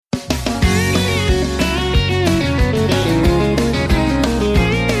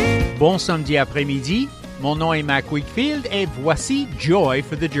Bon samedi après-midi. Mon nom est Mac Wakefield et voici Joy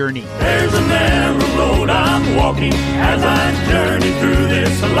for the Journey. There's a narrow road I'm walking as I journey through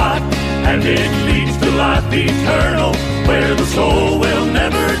this life, and it leads to life eternal, where the soul will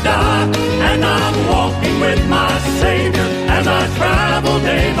never die. And I'm walking with my Savior as I travel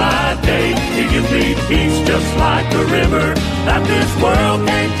day by day. He gives me peace just like a river that this world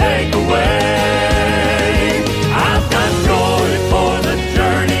can't take away. I've got joy for the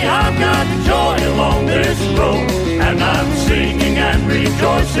journey, I've got joy along this road, and I'm singing and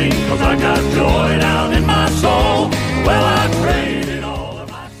rejoicing, 'cause I got joy down in my soul. Well, I traded all of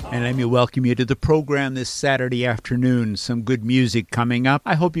my soul. And let me welcome you to the program this Saturday afternoon. Some good music coming up.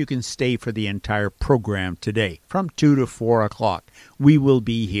 I hope you can stay for the entire program today. From 2 to 4 o'clock, we will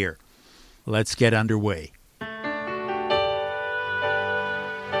be here. Let's get underway.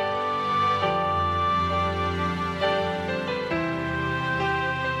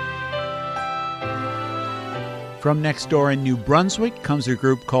 From next door in New Brunswick comes a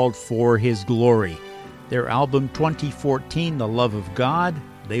group called For His Glory. Their album 2014, The Love of God,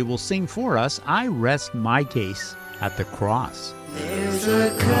 they will sing for us, I Rest My Case at the Cross. There's a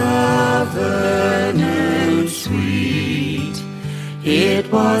covenant sweet,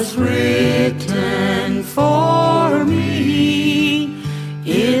 it was written for me.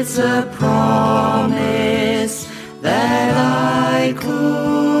 It's a promise that I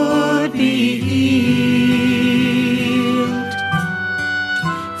could be healed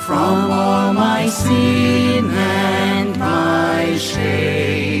from all my sin and my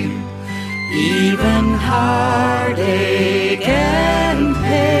shame, even heartache and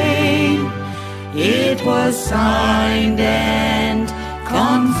pain. It was signed and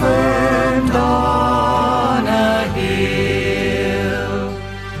confirmed on a hill.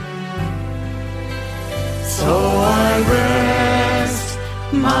 So I rest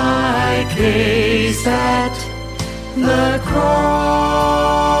my case at the cross,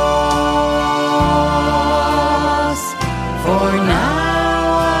 for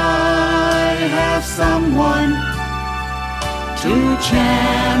now I have someone to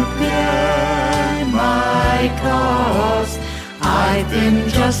champion my cause. I've been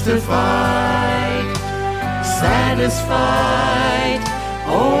justified, satisfied,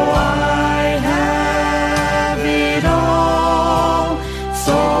 oh, I have it all.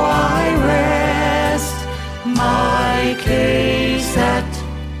 So I rest my case at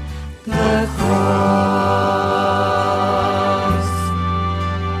the cross.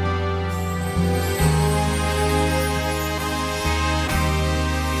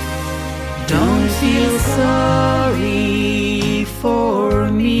 Don't feel sorry for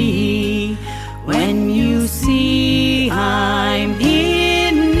me when you see I'm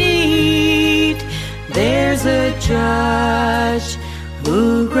in need. There's a judge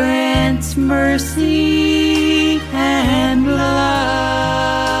who grants mercy and love.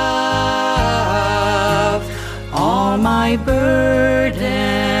 All my burdens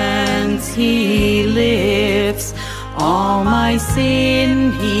he lifts, all my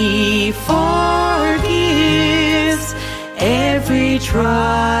sin he forgives. Every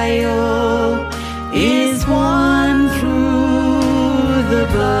trial is won through the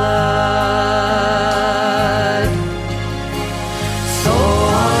blood. So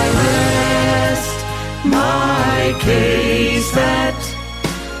I rest my case at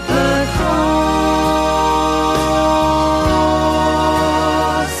the cross,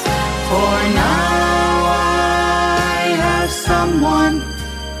 for now I have someone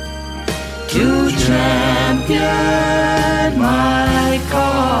to champion my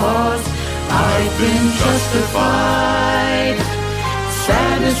cause. I've been justified,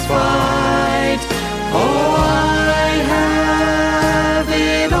 satisfied, oh, I have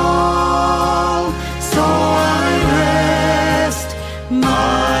it all. So I rest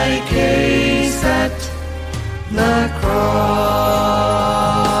my case at the cross.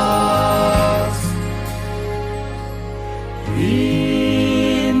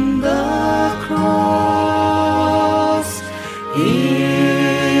 In the cross,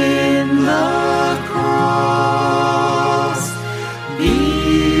 in the cross, be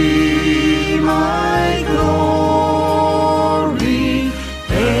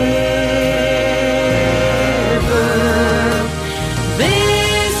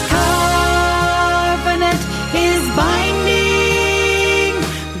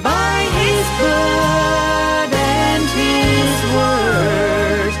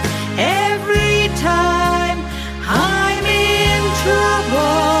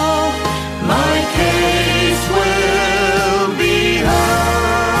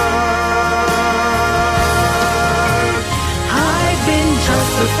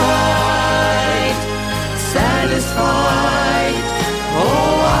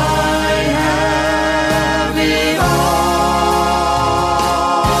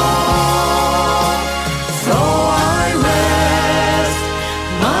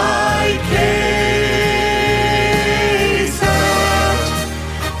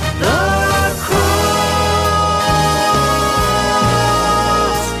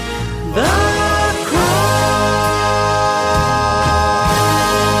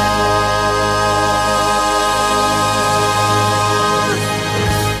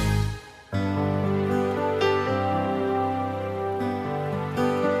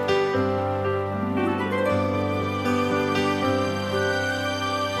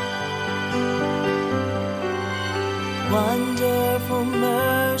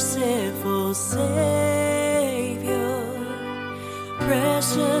merciful Savior,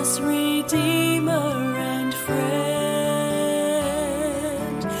 precious Redeemer and friend.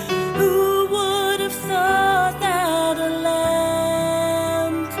 Who would have thought that a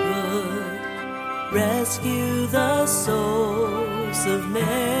lamb could rescue the souls of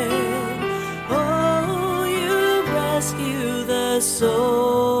men? Oh, you rescue the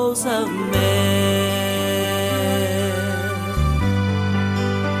souls of men.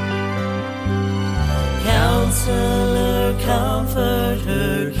 Counselor,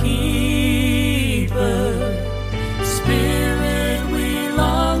 Comforter, Keeper, Spirit we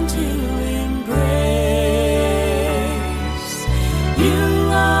long to embrace. You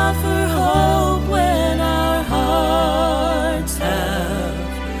offer hope when our hearts have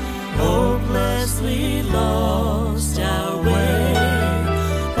hopelessly lost our way.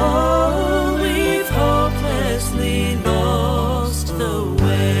 Oh, we've hopelessly lost the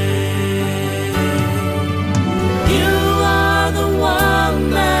way. You are the one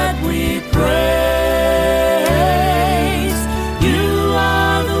that we praise. You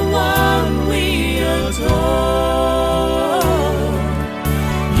are the one we adore.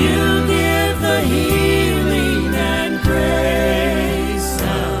 You give the healing and grace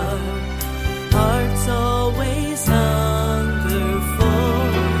our hearts always hunger for.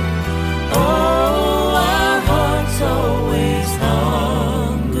 Oh, our hearts always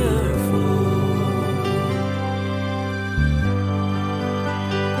hunger for.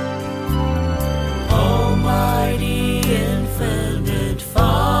 Almighty infinite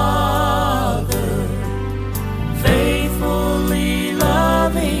Father, faithfully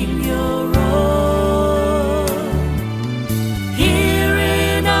loving your own. Here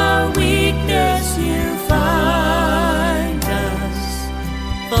in our weakness you find us,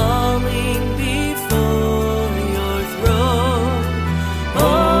 falling before your throne.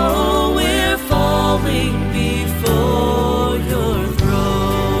 Oh, we're falling before your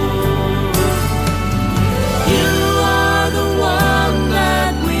throne. You are the one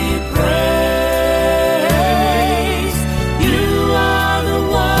that we praise. You are the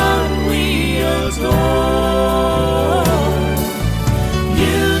one we adore.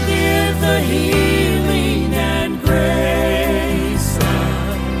 You give the healing and grace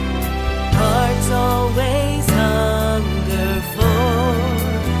our hearts always hunger for.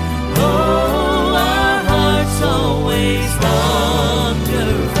 Oh, our hearts always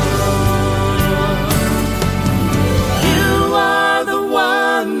hunger for. You are the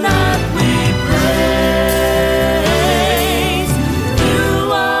one that we praise. You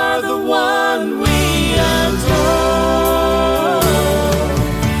are the one we adore.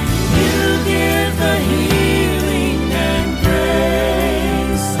 You give the healing and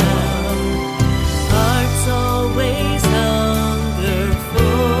grace our hearts always hunger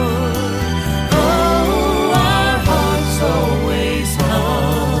for. Oh, our hearts always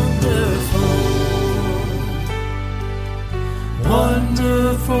hunger for.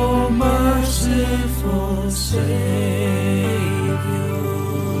 Wonderful, merciful Savior.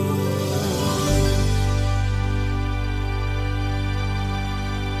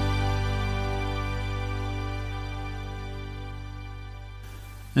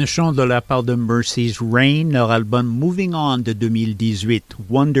 Un chant de la part de Mercy's Reign, leur album Moving On de 2018,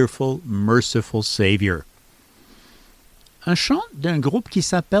 Wonderful, Merciful Savior. Un chant d'un groupe qui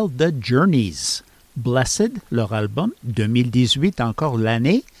s'appelle The Journeys. Blessed, leur album, 2018, encore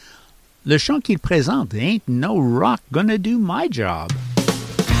l'année. Le chant qu'ils présentent, Ain't No Rock Gonna Do My Job.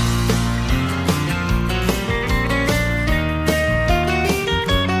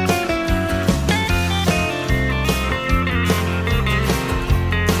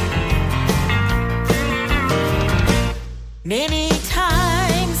 Many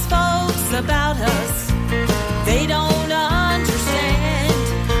times folks about us, they don't understand.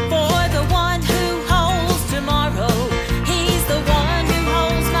 For the one who holds tomorrow, he's the one who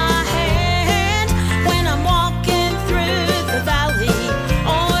holds my hand. When I'm walking through the valley,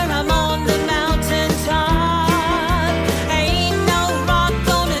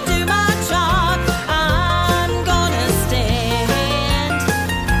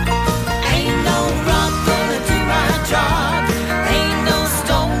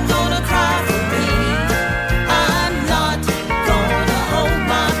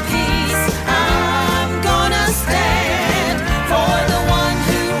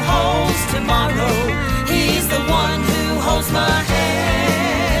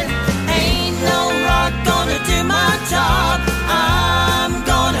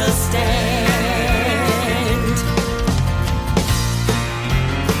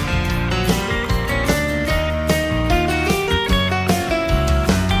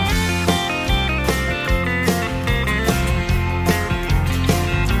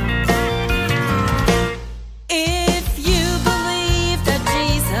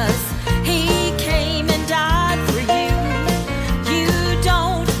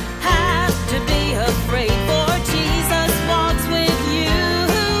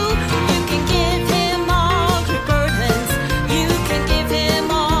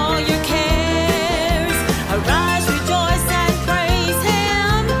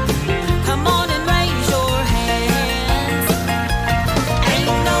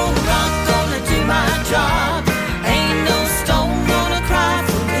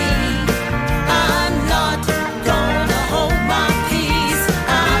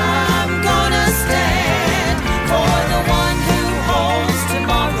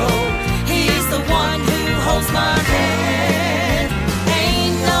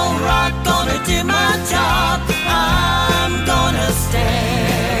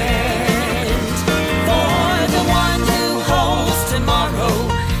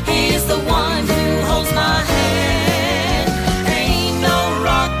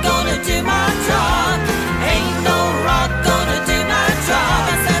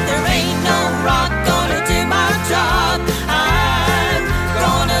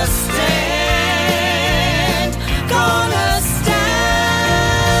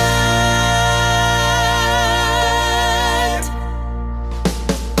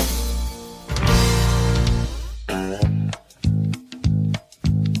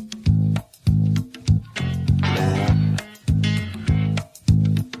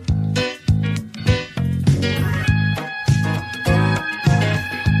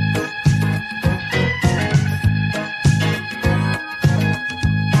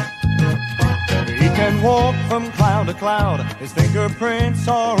 can walk from cloud to cloud. His fingerprints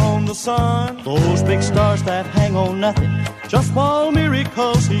are on the sun. Those big stars that hang on nothing, just small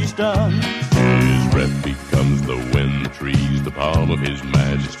miracles he's done. His breath becomes the wind, the trees, the palm of his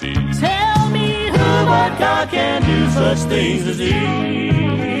majesty. Tell me who but God can do such things as he.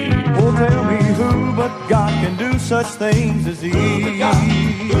 Oh, tell me who but God can do such things as he.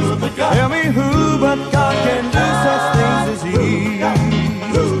 Who but God? Tell me who but God can do such things as he.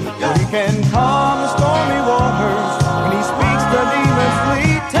 He can calm the stormy waters. When he speaks, the demons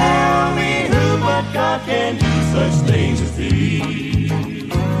flee. Tell me who but God can do such things as he.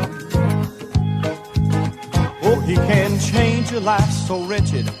 Oh, he can change your life so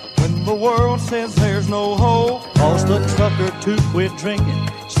wretched when the world says there's no hope. Cause the trucker to quit drinking,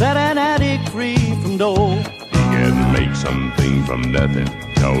 set an addict free from dope. He can make something from nothing,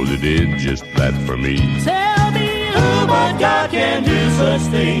 cause he did just that for me. Tell me who but God can do such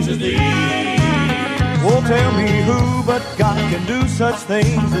things as these. Oh, tell me who but God can do such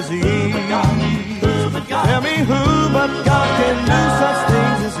things as he. Tell me who but God can do such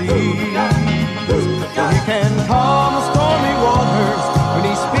things as he. He can calm the stormy waters. When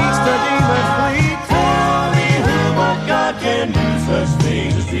he speaks, the demons flee. Tell me who but God can do such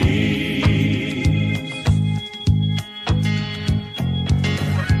things as these.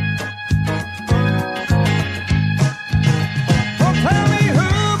 Oh, tell me who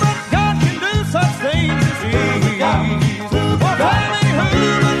but God can do such things as he. Oh, tell me who but God can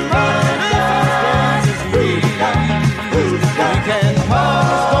do such things as he. He can calm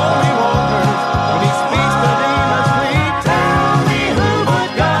the stormy waters. When he speaks, the demons flee. Tell me who but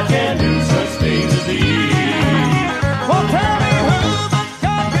God can do such things as these. Oh, tell me who but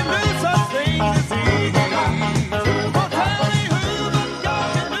God can do such things as he. Oh, tell me who but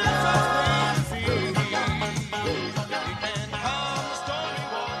God can do such things as he. He can calm the stormy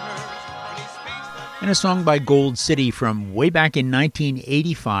waters. When he speaks, And a song by Gold City from way back in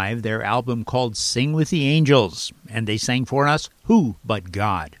 1985, their album called Sing with the Angels. And they sang for us, Who But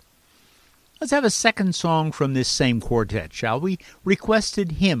God. Let's have a second song from this same quartet, shall we?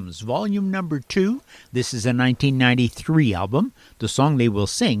 Requested Hymns, volume number 2. This is a 1993 album. The song they will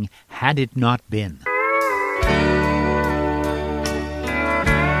sing, Had It Not Been.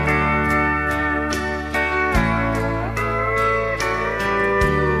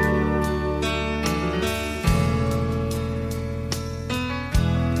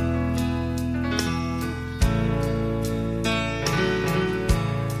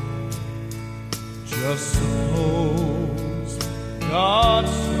 just suppose God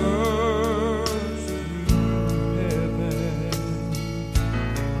searched through heaven.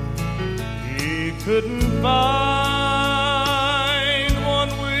 He couldn't find one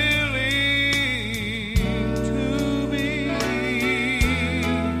willing to be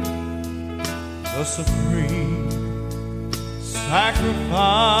the supreme sacrifice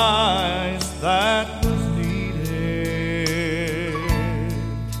that was needed,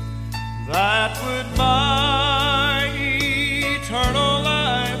 that would buy eternal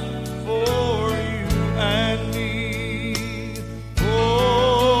life for you and me.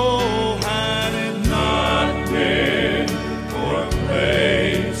 Oh, had it not been for a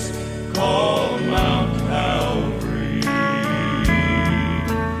place called Mount Calvary,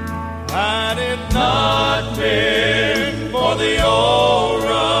 had it not been for the old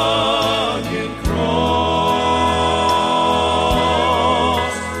rugged cross,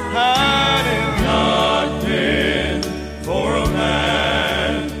 had it not been for a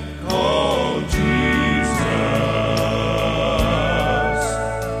man called Jesus,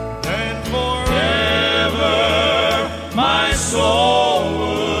 then forever my soul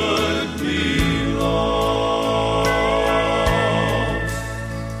would be lost.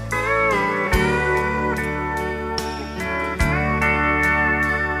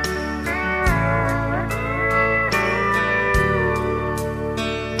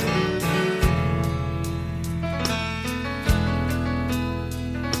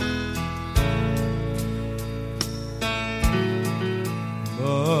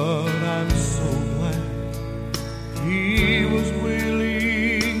 But I'm so glad he was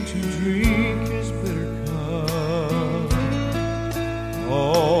willing to drink his bitter cup.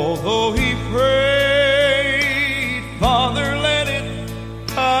 Although he prayed, Father, let it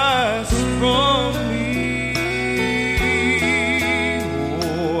pass from me.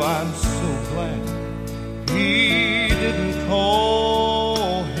 Oh, I'm so glad he didn't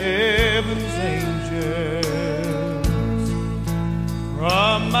call heaven's angels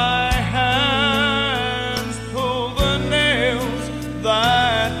from my hands, pull the nails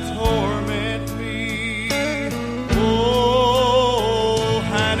that torment me. Oh,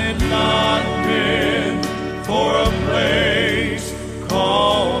 had it not been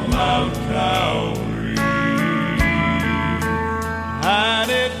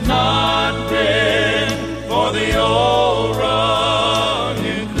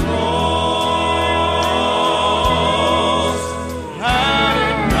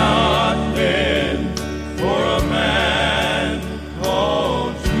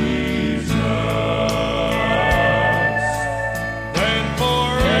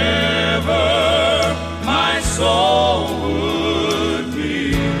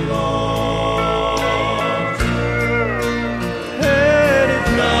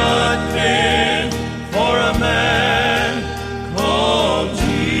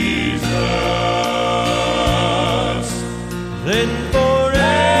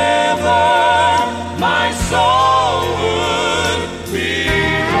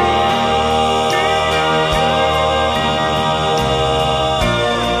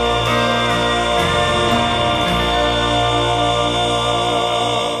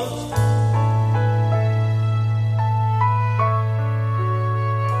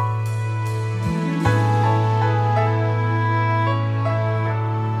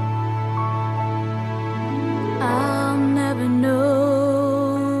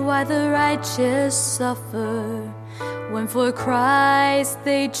righteous suffer when for Christ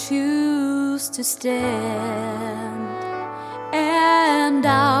they choose to stand. And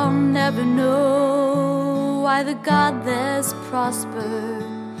I'll never know why the godless prosper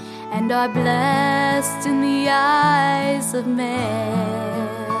and are blessed in the eyes of man.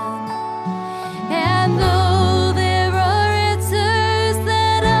 And though there are answers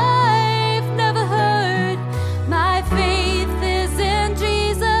that I've never heard, my faith is in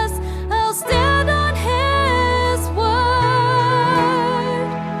Jesus. I'll stand on His word.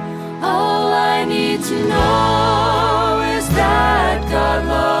 All I need to know is that God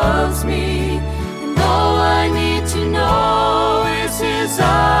loves me, and all I need to know is His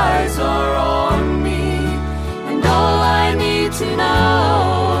eyes are on me, and all I need to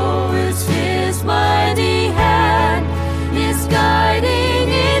know is His mighty hand is guiding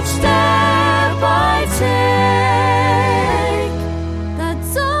each step I take.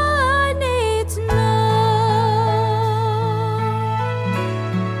 That's all I need to know.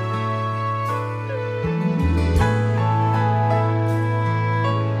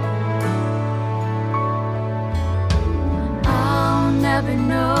 I'll never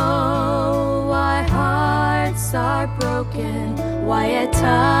know why hearts are broken, why at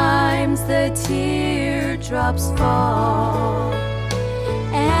times the teardrops fall.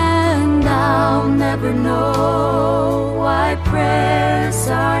 And I'll never know why prayers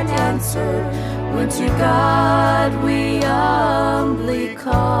aren't answered when to God we humbly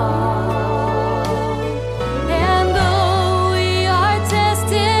call. And though we are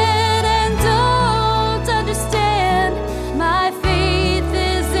tested and don't understand, my faith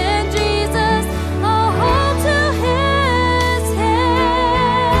is in Jesus. I'll hold to His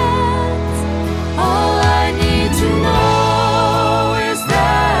hands. All I need to know is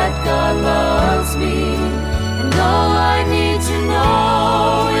that God loves me, and all I need to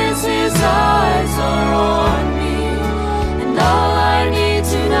know is His eyes are on me, and all I need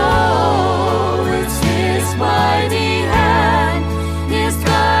to know is His mighty hand is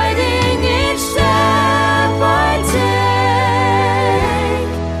guiding each step I take.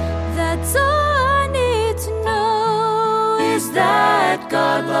 That's all I need to know is that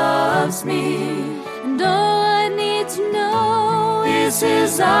God loves me, and all I need to know is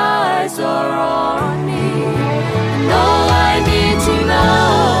His eyes are on me, and all I need to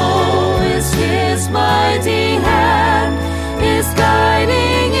know is His mighty hand is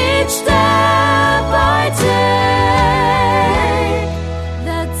guiding each step I take.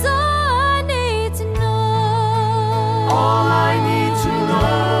 That's all I need to know. All I need to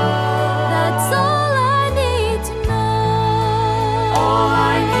know. That's all I need to know. All I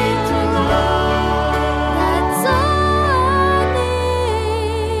need to know. That's all I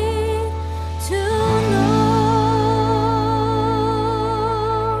need to know.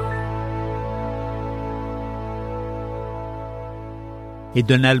 Et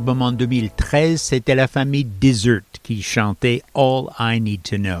d'un album en 2013, c'était la famille Desert qui chantait All I Need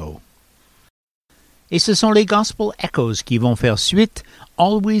to Know. Et ce sont les Gospel Echoes qui vont faire suite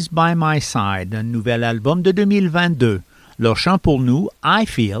Always by My Side, un nouvel album de 2022. Leur chant pour nous, I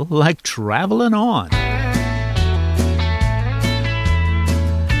Feel Like Traveling On.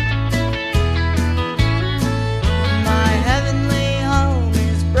 My heavenly home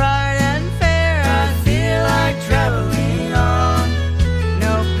is bright and fair. I feel like traveling on.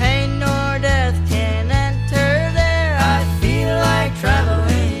 No pain nor death can enter there. I feel like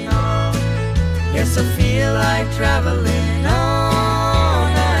traveling on. Yes, I feel like traveling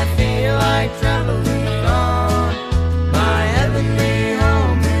on. I feel like traveling on. My heavenly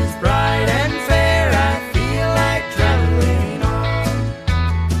home is bright and fair. I feel like traveling on.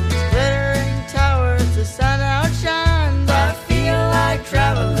 Glittering towers, the sun outshines. I feel like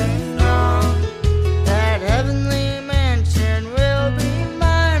traveling on. That heavenly mansion will be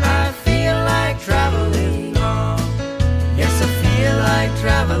mine. I feel like traveling on. Yes, I feel like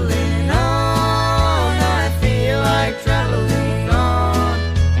traveling on. I feel like traveling on.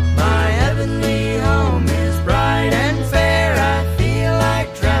 My heavenly home is bright and fair. I feel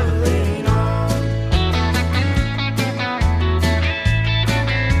like traveling on.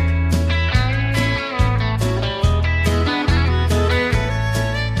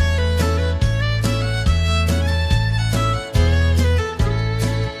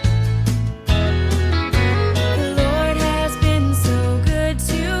 The Lord has been so good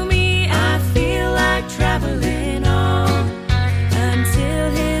to me. I feel like traveling on until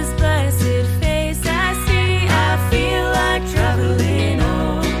His blessed face I see. I feel like traveling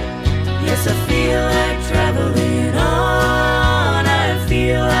on. Yes, I feel like traveling on. I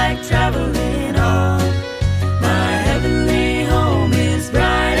feel like traveling on. My heavenly home is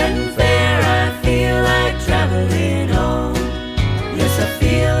bright and fair.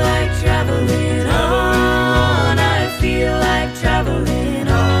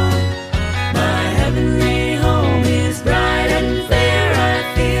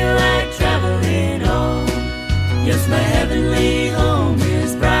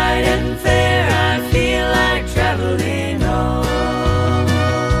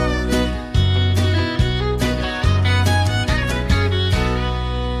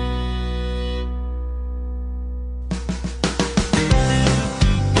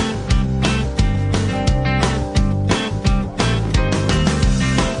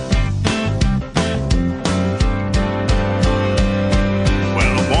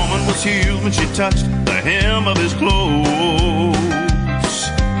 when she touched the hem of his clothes.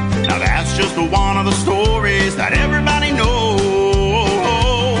 Now that's just one of the stories that everybody knows.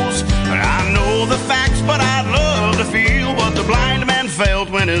 I know the facts, but I'd love to feel what the blind man felt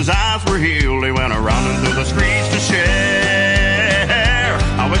when his eyes were healed. He went running through the streets to share.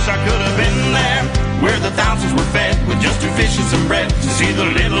 I wish I could have been there where the thousands were fed with just 2 fish and some bread, to see the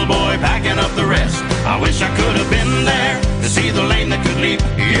little boy packing up the rest. I wish I could have been there to see the lame that could leap,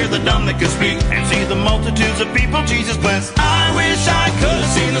 hear the dumb that could speak, and see the multitudes of people Jesus blessed. I wish I could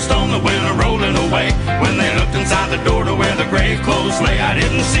have seen the stone that went rolling away when they looked inside the door to where the grave clothes lay. I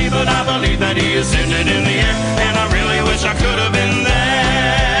didn't see, but I believe that he ascended in the air, and I really wish I could have been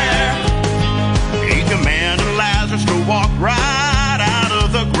there. He commanded Lazarus to walk right out of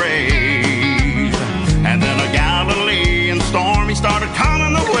the grave, and then a Galilean storm, he started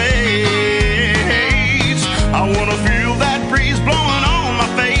calming the waves. I want to feel that breeze blowing on my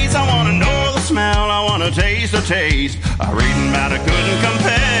face. I want to know the smell. I want to taste the taste. Reading about it couldn't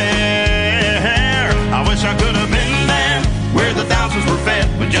compare. I wish I could have been there where the thousands were fed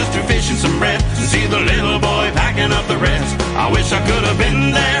with just 2 fish and some bread, and see the little boy packing up the rest. I wish I could have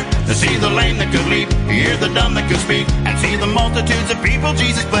been there to see the lame that could leap, hear the dumb that could speak, and see the multitudes of people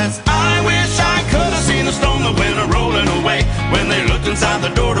Jesus blessed. I wish I could have seen the stone that went rolling away when they looked inside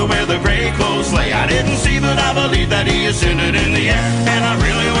the door to where the grave clothes lay. I didn't see, but I believe that he ascended in the air, and I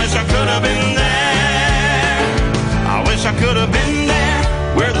really wish I could have been there. I wish I could have been there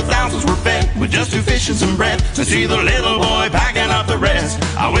where the thousands were fed with just 2 fish and some bread, to see the little boy packing up the rest.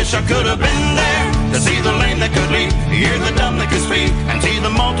 I wish I could have been there to see the lame that could leap, hear the dumb that could speak, and see the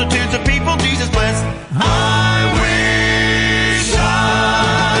multitudes of people Jesus blessed. I wish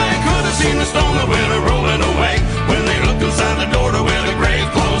I could have seen the stone that went rolling away when they looked inside the door to where the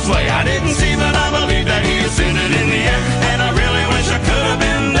grave clothes lay. I didn't see, but I believe that he ascended in the air, and I really wish I could have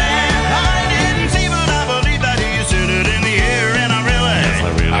been there. I didn't see, but I believe that he ascended in the air, and I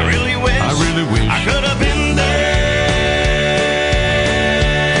really wish I could have been there.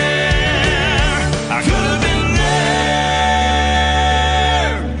 I could have been there.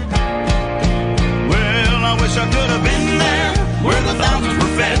 Well, I wish I could have been there where the thousands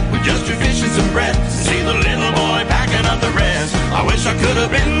were fed with just 2 fish and some bread, to see the little boy packing up the rest. I wish I could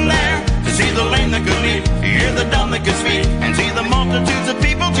have been there to see the lame that could leap, hear the dumb that could speak, and see the multitudes of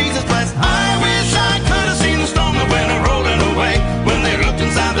people Jesus blessed. I wish I could have seen the stone that went rolling away when they looked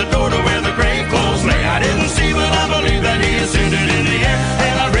inside the door to where the grave clothes lay. I didn't see, but I believe that he ascended in the air,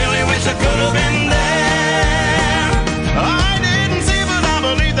 and I really wish I could have been there. I didn't see, but I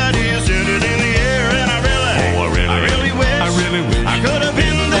believe that he ascended in the air, and I really wish I could have been there. I could have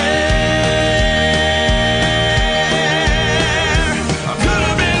been there.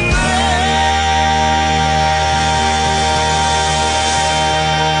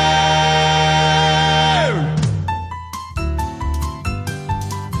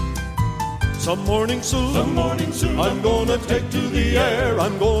 Some morning soon, I'm gonna take to the air.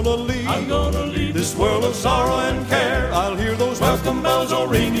 I'm gonna leave this world of sorrow and care. I'll hear those welcome bells all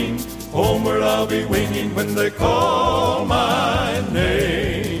ringing, homeward I'll be winging when they call my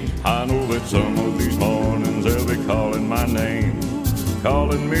name. I know that some of these mornings they'll be calling my name,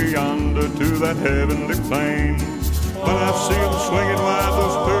 calling me yonder to that heavenly plain. When I see them swinging wide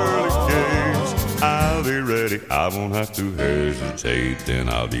those pearly gates, I'll be ready, I won't have to hesitate. Then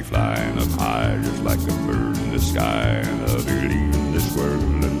I'll be flying up high just like a bird in the sky, and I'll be leaving this world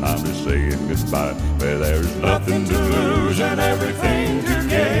and I'll be saying goodbye, where there's nothing to lose and everything to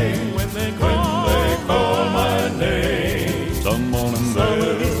gain when they call my name. Some morning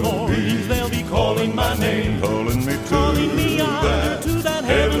they'll be calling my name, calling me to that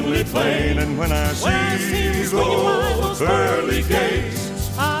heavenly plain. And when I see those pearly gates,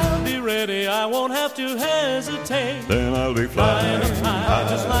 I'll be ready, I won't have to hesitate. then I'll be flying Up high,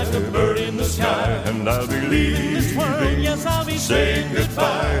 just like a bird in the sky, and I'll be leaving this world, yes, I'll be saying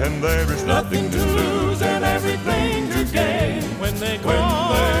goodbye, and there is nothing to lose and everything to gain when they call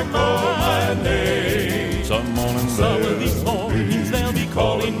my name. Some mornings Some of these mornings they'll be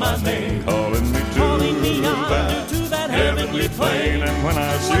calling my name, calling me yonder to that heavenly plain. And when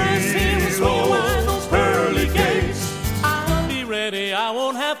I see those pearly gates, I'll be ready, I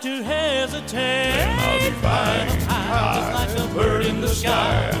won't have to hesitate. I'll be flying high, just like a bird in the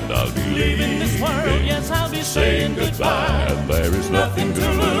sky, and I'll be leaving this world, yes, I'll be saying goodbye. and there is Nothing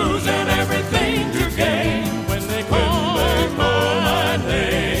to lose and everything to gain when they call my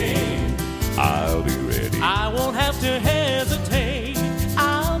name. I'll be ready, I won't have to hesitate.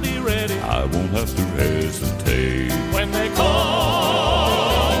 I'll be ready I won't have to hesitate. when they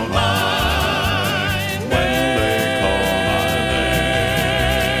call my name.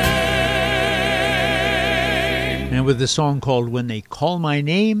 And with a song called When They Call My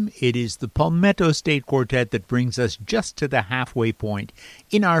Name, it is the Palmetto State Quartet that brings us just to the halfway point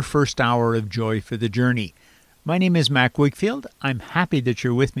in our first hour of Joy for the Journey. My name is Mac Wigfield. I'm happy that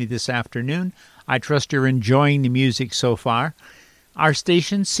you're with me this afternoon. I trust you're enjoying the music so far. Our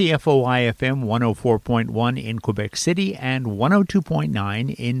station, CFOI-FM 104.1 in Quebec City and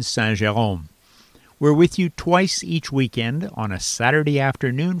 102.9 in Saint-Jérôme. We're with you twice each weekend on a Saturday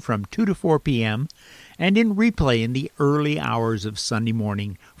afternoon from 2 to 4 p.m., and in replay in the early hours of Sunday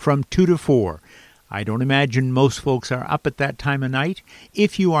morning from 2 to 4. I don't imagine most folks are up at that time of night.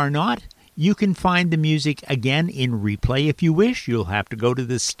 If you are not, you can find the music again in replay if you wish. You'll have to go to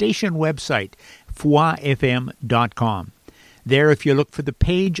the station website, foifm.com. There, if you look for the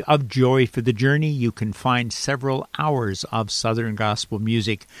page of Joy for the Journey, you can find several hours of Southern Gospel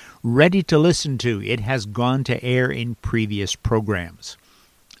music ready to listen to. It has gone to air in previous programs.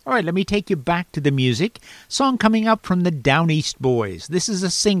 All right, let me take you back to the music. Song coming up from the Down East Boys. This is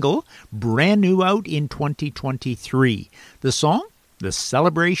a single, brand new out in 2023. The song, The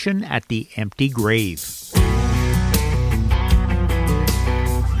Celebration at the Empty Grave.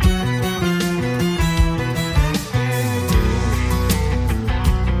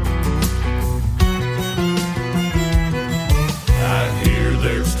 I hear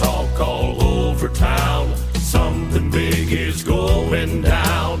there's talk all over town. Something big is going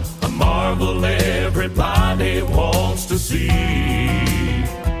down, a marvel everybody wants to see.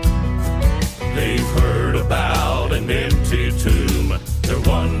 They've heard about an empty tomb. They're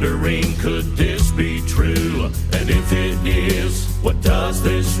wondering, could this be true? And if it is, what does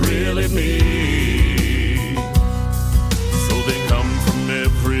this really mean? So they come from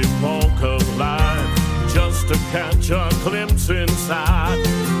every walk of life just to catch a glimpse inside,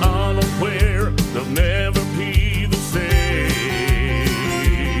 unaware they'll never be the same.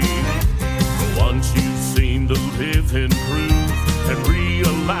 But once you've seen the living proof and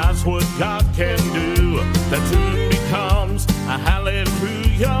realize what God can do, that tune becomes a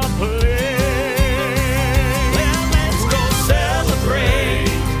hallelujah play. Well, let's go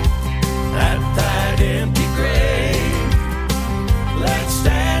celebrate at that empty grave. Let's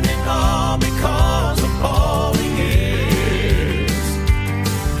stand in awe because of all he is.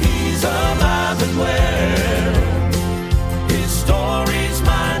 He's alive and well. His story's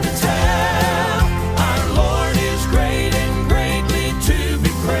mine to tell. Our Lord is great and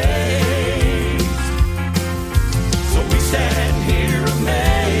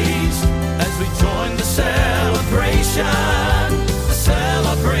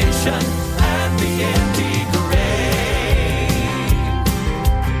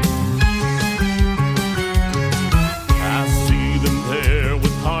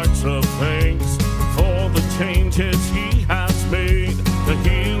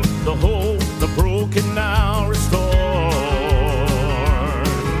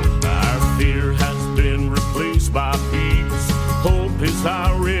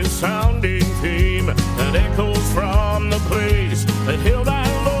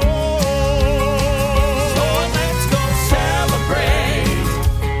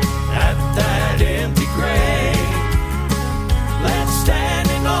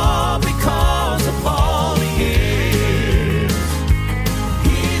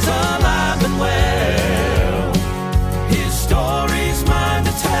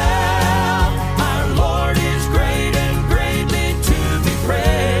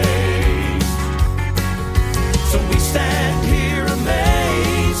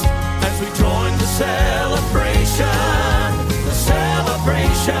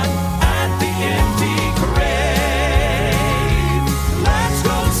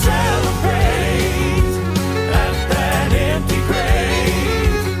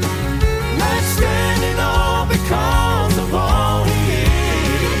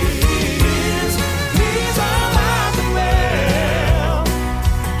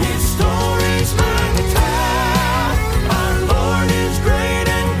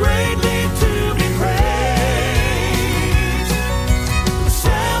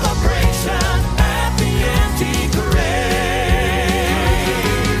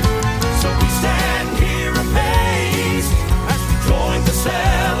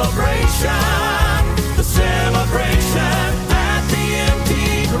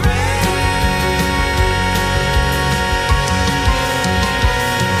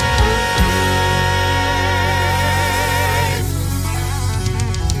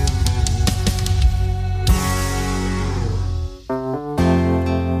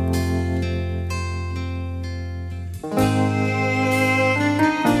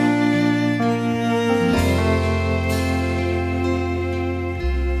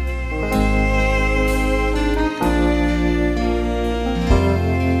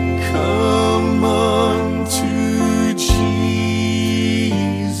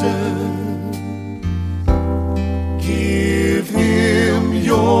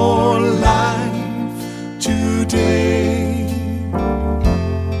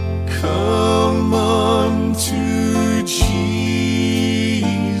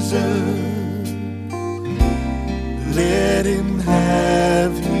let him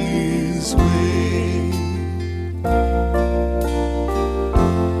have his way.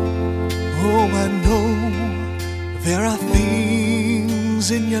 Oh, I know there are things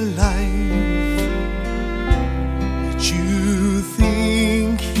in your life that you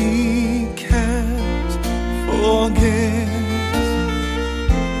think he can't forget,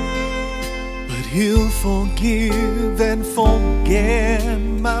 but he'll forgive and forget,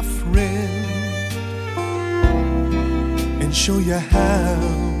 my friend, and show you how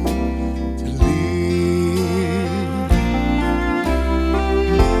to live.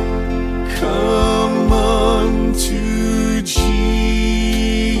 Come unto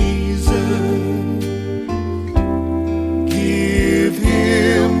Jesus, give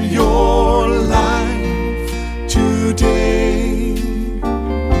him your life today.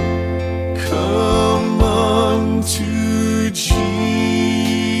 Come unto Jesus,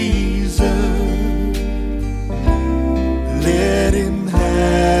 let him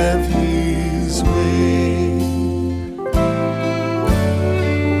have his way.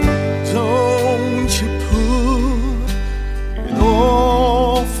 Don't you put it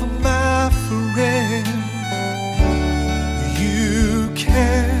off, my friend. You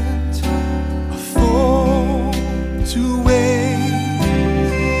can't afford to wait,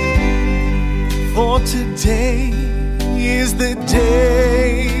 for today is the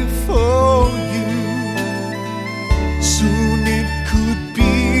day for you. Soon it could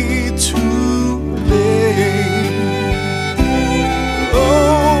be too late.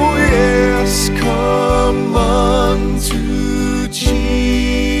 Oh yes, come unto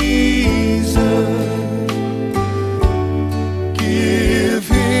Jesus, give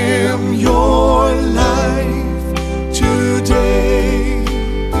him your life today.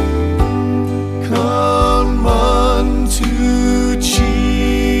 Come unto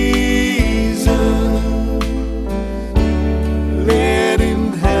Jesus, let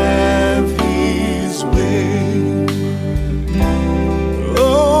him have his way.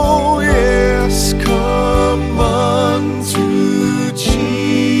 Oh yes, come unto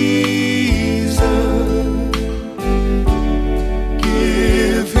Jesus,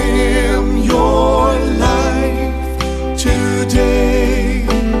 give him your life today.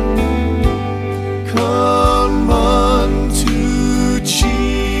 Come unto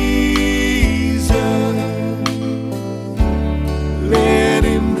Jesus, let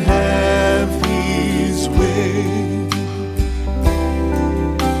him have his way.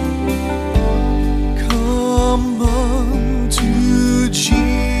 Come unto Jesus,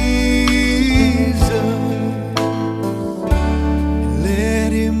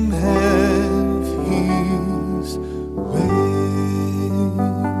 let him have his way.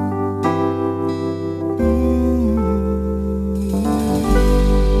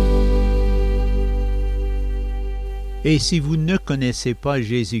 Et si vous ne connaissez pas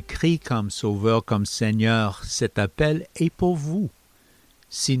Jésus-Christ comme Sauveur, comme Seigneur, cet appel est pour vous.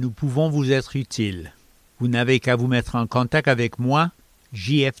 Si nous pouvons vous être utiles, vous n'avez qu'à vous mettre en contact avec moi,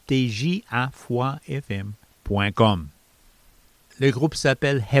 jftj@foifm.com. Le groupe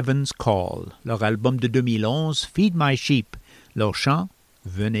s'appelle Heaven's Call. Leur album de 2011, Feed My Sheep. Leur chant,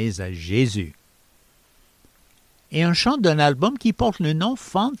 Venez à Jésus. Et un chant d'un album qui porte le nom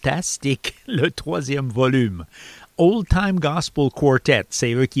fantastique, le 3e volume. Old Time Gospel Quartet,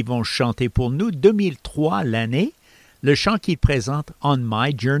 c'est eux qui vont chanter pour nous 2003 l'année, le chant qu'ils présentent On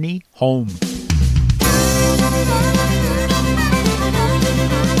My Journey Home.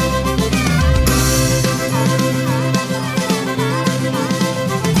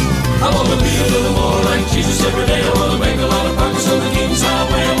 I wanna be a little more like Jesus every day. I wanna make a lot of progress on the King's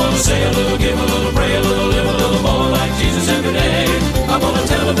Highway. I wanna say a little, give a little, pray a little, live a little more like Jesus every day. I wanna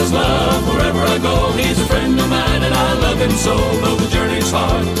tell of his love wherever I go. He's a friend of mine and I love him so. Though the journey's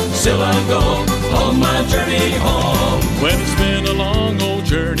hard, still I go on my journey home. When it's been a long old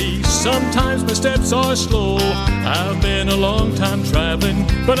journey, sometimes my steps are slow. I've been a long time traveling,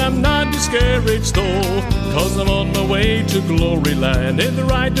 but I'm not discouraged though, 'cause I'm on my way to glory land, in the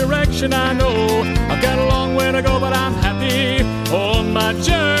right direction I know. I've got a long way to go, but I'm happy on my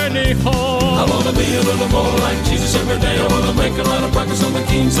journey home. I wanna be a little more like Jesus every day. I wanna make a lot of progress on the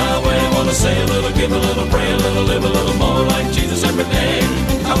King's Highway. I wanna say a little, give a little, pray a little, live a little more like Jesus every day.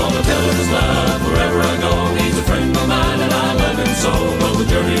 I wanna tell of his love wherever I go. He's a friend of mine and I love him so. Though the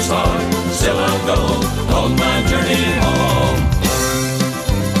journey's hard, still I'll go on my journey home.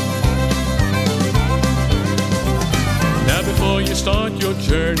 Now before you start your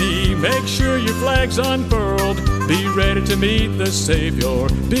journey, make sure your flag's unfurled. Be ready to meet the Savior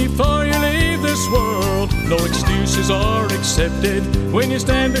before you leave this world. No excuses are accepted when you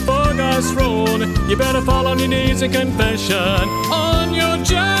stand before God's throne. You better fall on your knees in confession on your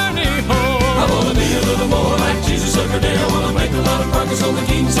journey home. I wanna be a little more like Jesus every day. I wanna make a lot of progress on the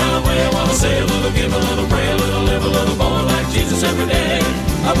King's highway. I wanna say a little, give a little, pray a little, live a little more like Jesus every day.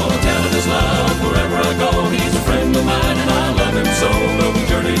 I wanna tell of His love wherever I go. He's a friend of mine and I love Him so. Though the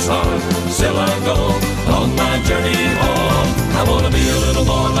journey's hard, still I go on my journey home. I wanna be a little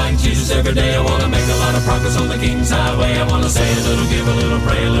more like Jesus every day. I wanna make a lot of progress on the King's highway. I wanna say a little, give a little,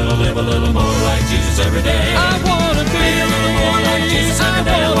 pray a little, live a little more like Jesus every day. I wanna be a little more like Jesus every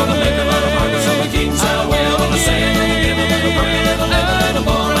day. I wanna make a lot of progress on the King's highway. I wanna say a little, give a little, pray a little, live a little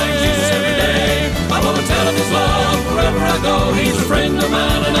more like Jesus every day. I wanna tell of His love wherever I go. He's a friend of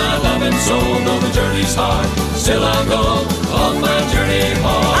mine and I love Him so. Though the journey's hard, still I go on my journey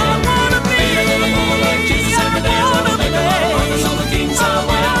home. I wanna be a little more like Jesus every day. I wanna make a lot of progress on the King's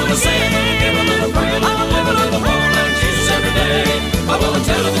highway. I wanna say a little, give a little, pray a little, live a little more like Jesus every day. I wanna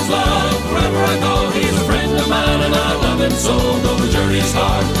tell of His love wherever I go. He's a friend of mine and I love Him so. Though the journey's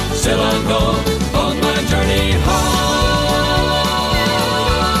hard, still I go on my journey home.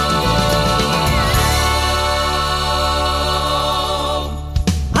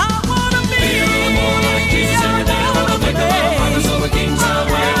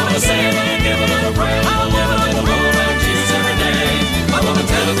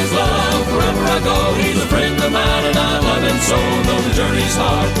 He's a friend of mine and I love Him so. Though the journey's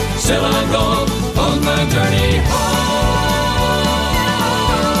hard, still I go on my journey home.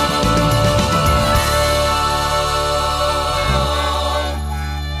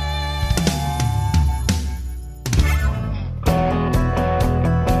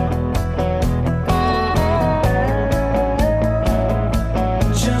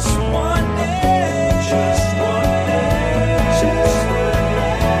 Just one day, just one day, just one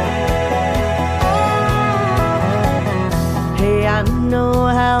day. Hey, I know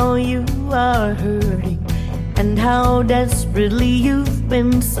how you are hurting and how desperately you've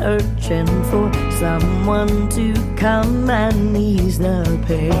been searching for someone to come and ease the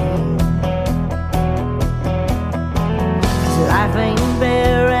pain. 'Cause life ain't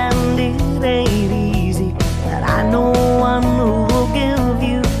fair and it ain't easy, but I know one who will give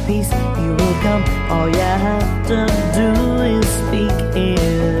you peace. He will come, all you have to do is speak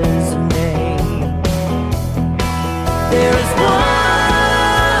His name. There is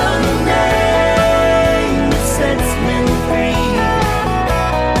one name that sets men free.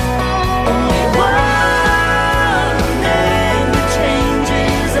 Only one name that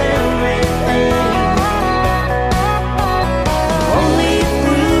changes everything. Only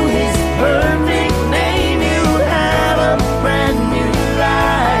through His perfect name you have a brand new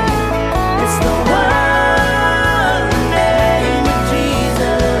life. It's the one name of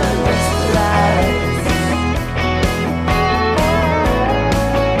Jesus Christ.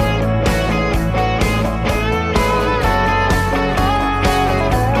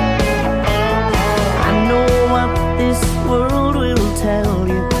 I know what this world will tell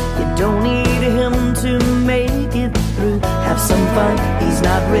you. You don't need Him to make it through. Have some fun, He's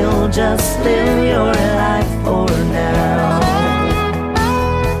not real, just live your life for now.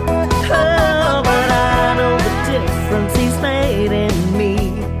 Oh, but I know the difference He's made in me.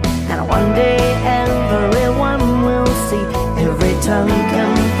 And one day everyone will see, every tongue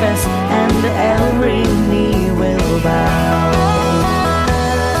confess, and every knee will bow.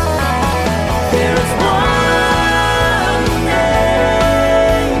 There is one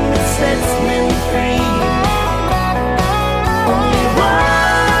name that sets men free. Only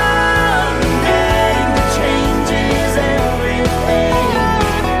one name that changes everything.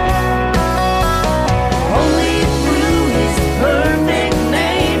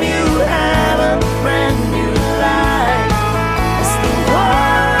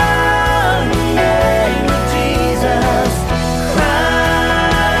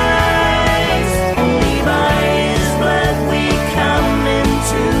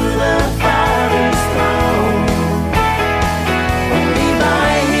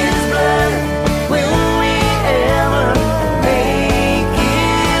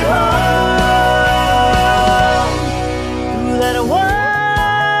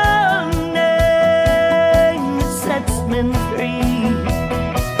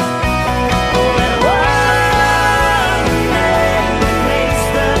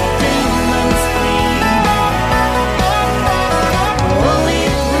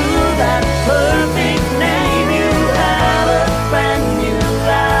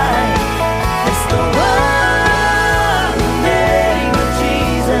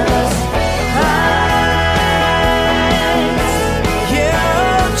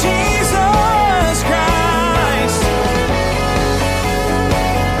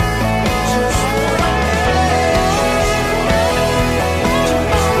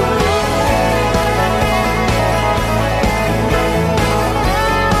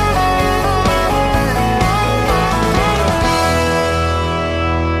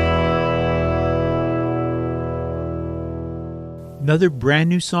 Another brand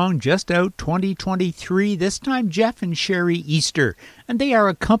new song just out 2023, this time Jeff and Sherry Easter, and they are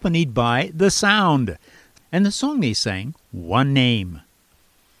accompanied by The Sound. And the song they sang, One Name.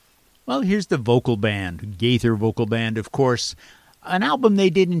 Well, here's the vocal band, Gaither Vocal Band, of course, an album they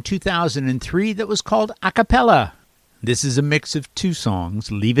did in 2003 that was called A Cappella. This is a mix of two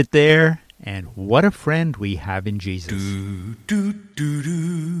songs, Leave It There and What a Friend We Have in Jesus. Leave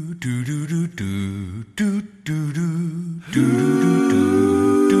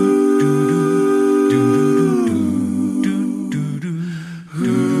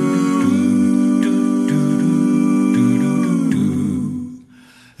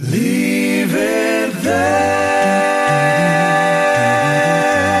it there.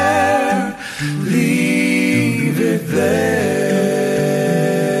 Leave it there.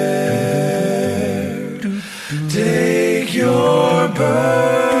 Take your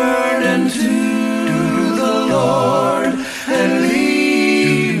burden to the Lord and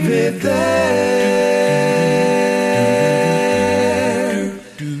leave it there.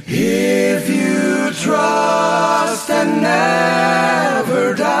 If you trust and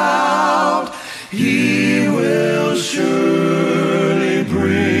never doubt, He will surely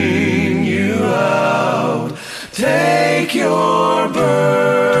bring you out. Take your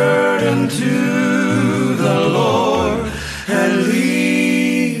burden to the Lord and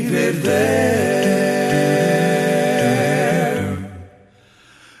leave it there.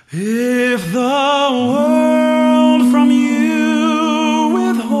 If the world from you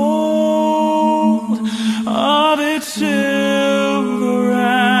withhold of its silver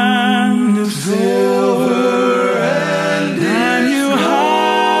and you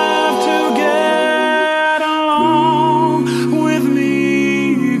have to get along with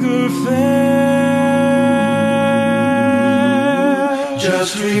meager fare,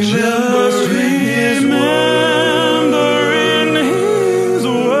 just remember in His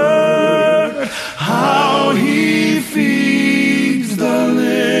word how He feeds the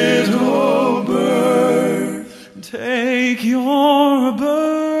little bird. Take your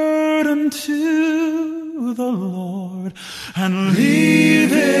burden to the Lord and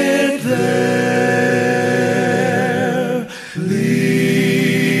leave it there.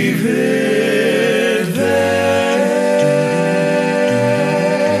 Leave it there.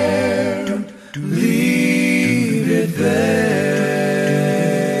 Leave it there.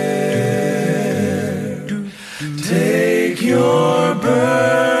 Take your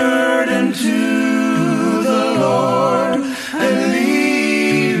burden to the Lord and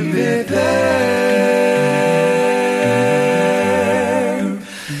leave it there.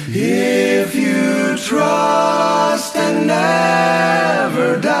 If you trust and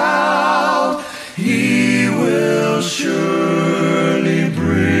never doubt, He will surely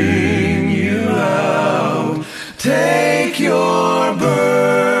bring you out. Take your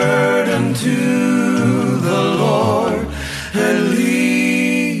burden to the Lord and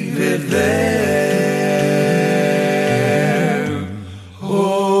leave it there.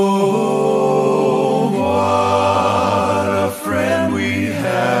 Oh, what a friend we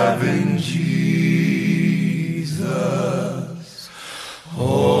have in Jesus.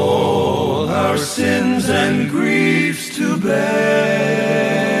 All our sins and griefs to bear.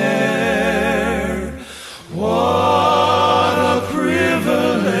 What a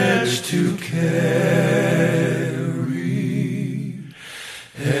privilege to carry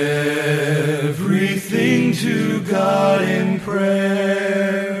everything to God in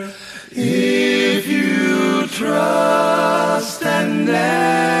prayer. If you trust and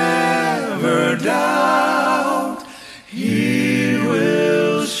never doubt, He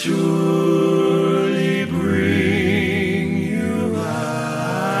will surely bring you out.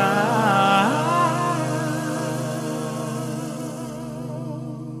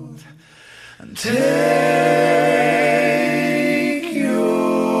 And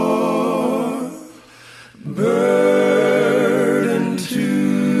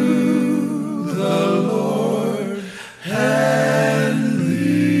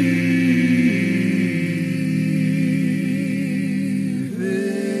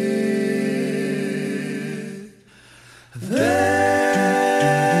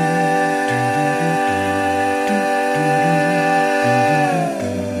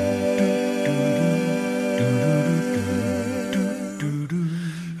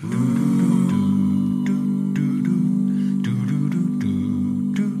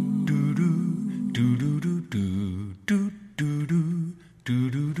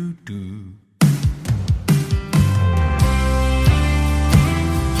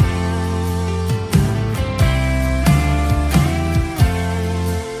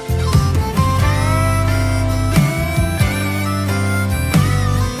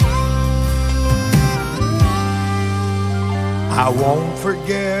I won't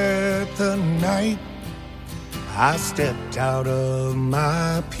forget the night I stepped out of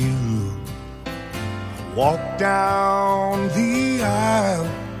my pew, walked down the aisle,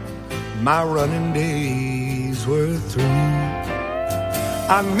 my running days were through.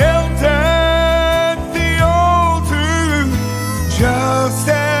 I knelt at the altar just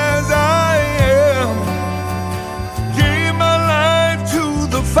as I am, gave my life to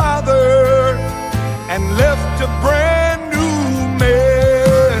the Father and left a brand new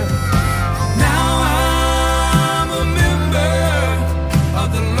man. Now I'm a member of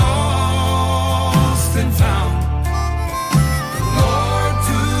the lost and found. The Lord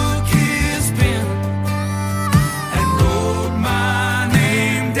took his pen and wrote my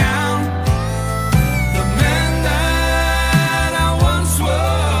name down. The man that I once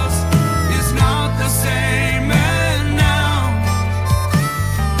was is not the same man now.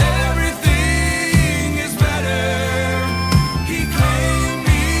 Everything is better. He claimed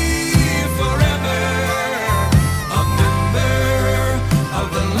me forever. A member of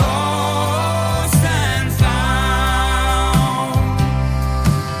the lost and found.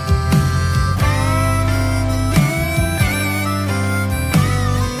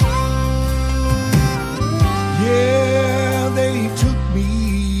 Yeah, they took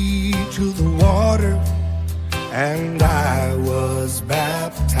me to the water and I was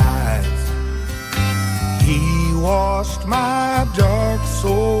baptized. He washed my dark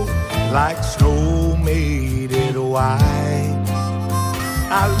soul like snow made it white.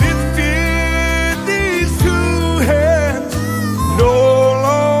 I lifted these two hands, no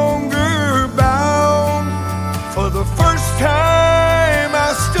longer bound. For the first time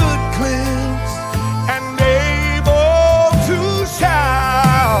I stood cleansed and able to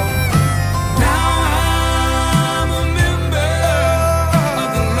shout. Now I'm a member of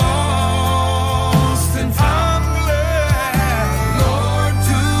the lost and found. Lord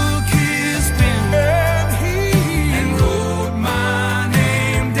took his pen and wrote my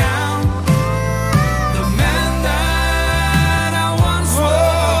name down. The man that I once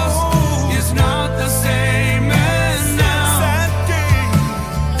was is not the same man now.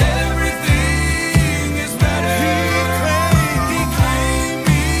 Everything is better. He claimed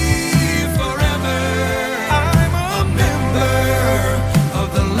me forever. I'm a member of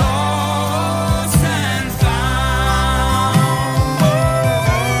the lost and found.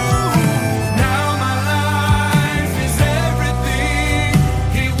 Now my life is everything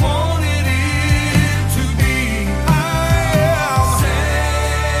he wanted it to be. I am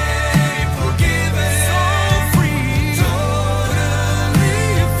saved, forgiven, so free, totally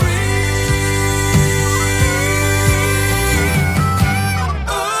free.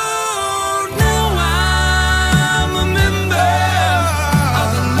 Oh, now I'm a member of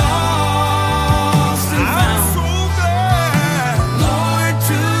the lost and found. I'm so glad. Lord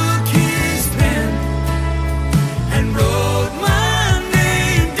took his pen and wrote my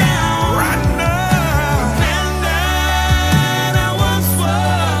name down. Right now, the man that I once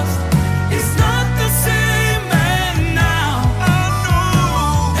was is not the same man now. I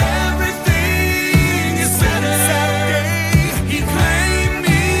know everything is better. He claimed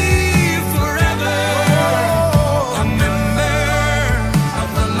me forever. A member of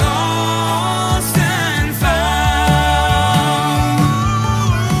the lost and found.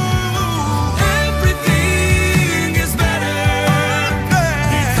 Everything is better.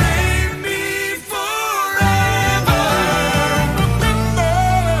 He claimed me forever. A member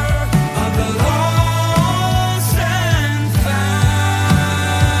of the lost and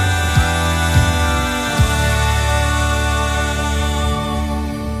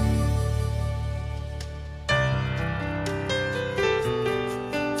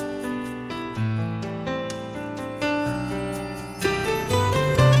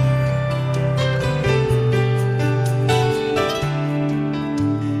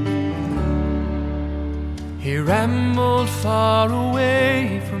He rambled far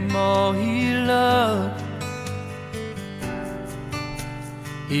away from all he loved.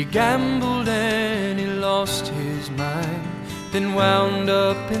 He gambled and he lost his mind, then wound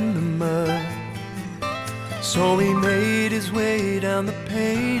up in the mud. So he made his way down the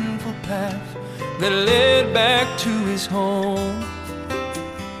painful path that led back to his home.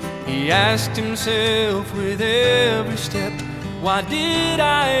 He asked himself with every step, why did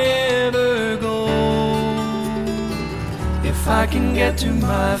I ever go? If I can get to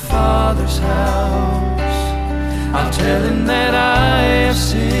my Father's house, I'll tell him that I have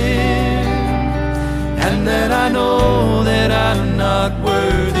sinned, and that I know that I'm not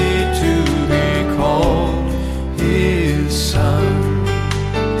worthy to be called his son.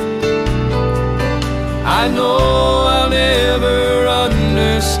 I know I'll never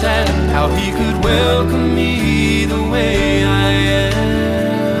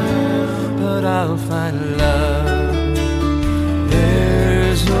find love.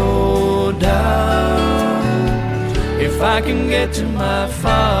 There's no doubt if I can get to my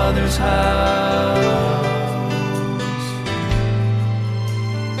Father's house.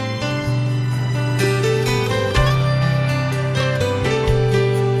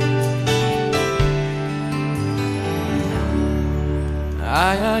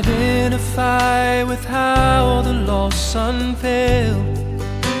 I identify with how the lost son failed.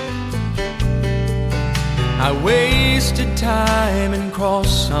 I wasted time and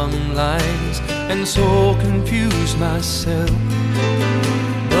crossed some lines and so confused myself.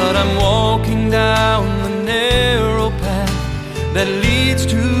 But I'm walking down the narrow path that leads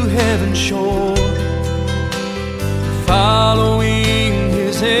to heaven's shore, following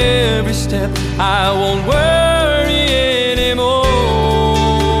his every step. I won't worry anymore.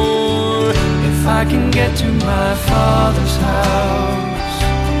 If I can get to my Father's house,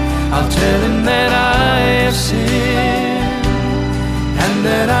 I'll tell him that I have sinned, and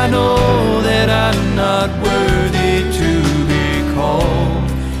that I know that I'm not worthy to be called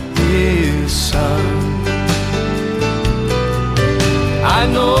his son. I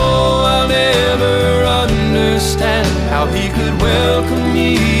know I'll never understand how he could welcome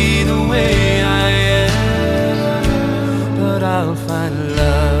me the way I am, but I'll find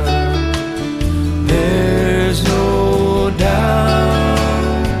love. There's no doubt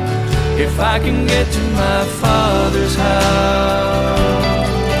if I can get to my Father's house.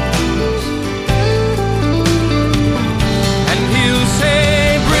 And he'll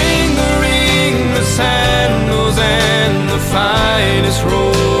say, bring the ring, the sandals, and the finest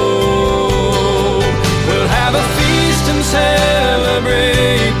robe. We'll have a feast and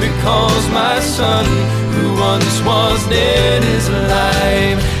celebrate, because my son, who once was dead, is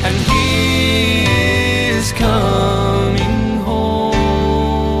alive, and he is coming home.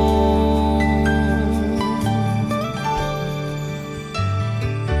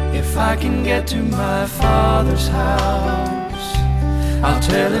 If I can get to my Father's house, I'll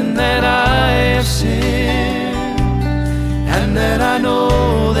tell him that I have sinned, and that I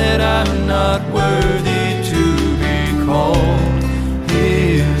know that I'm not worthy to be called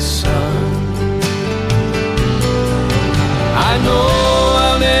his son. I know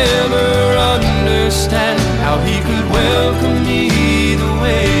I'll never understand how he could welcome me the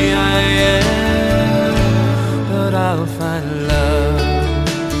way I am, but I'll find love.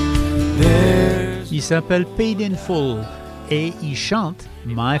 Il s'appelle Paid in Full et il chante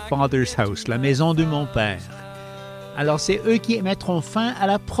My Father's House, la maison de mon père. Alors c'est eux qui mettront fin à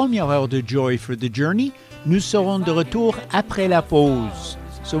la première heure de Joy for the Journey. Nous serons de retour après la pause.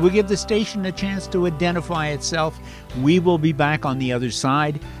 So we give the station a chance to identify itself. We will be back on the other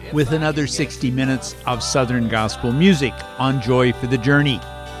side with another 60 minutes of Southern gospel music on Joy for the Journey.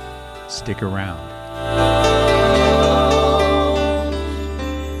 Stick around.